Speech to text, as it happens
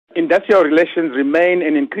Industrial relations remain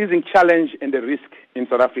an increasing challenge and a risk in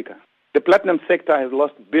South Africa. The platinum sector has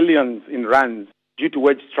lost billions in rands due to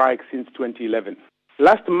wage strikes since 2011.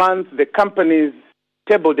 Last month, the companies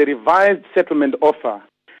tabled a revised settlement offer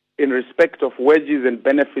in respect of wages and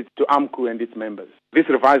benefits to AMCU and its members. This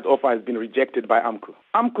revised offer has been rejected by AMCU.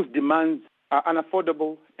 AMCU's demands are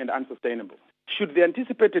unaffordable and unsustainable. Should the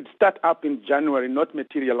anticipated start-up in January not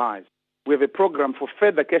materialize, we have a program for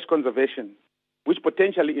further cash conservation, which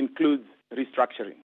potentially includes restructuring.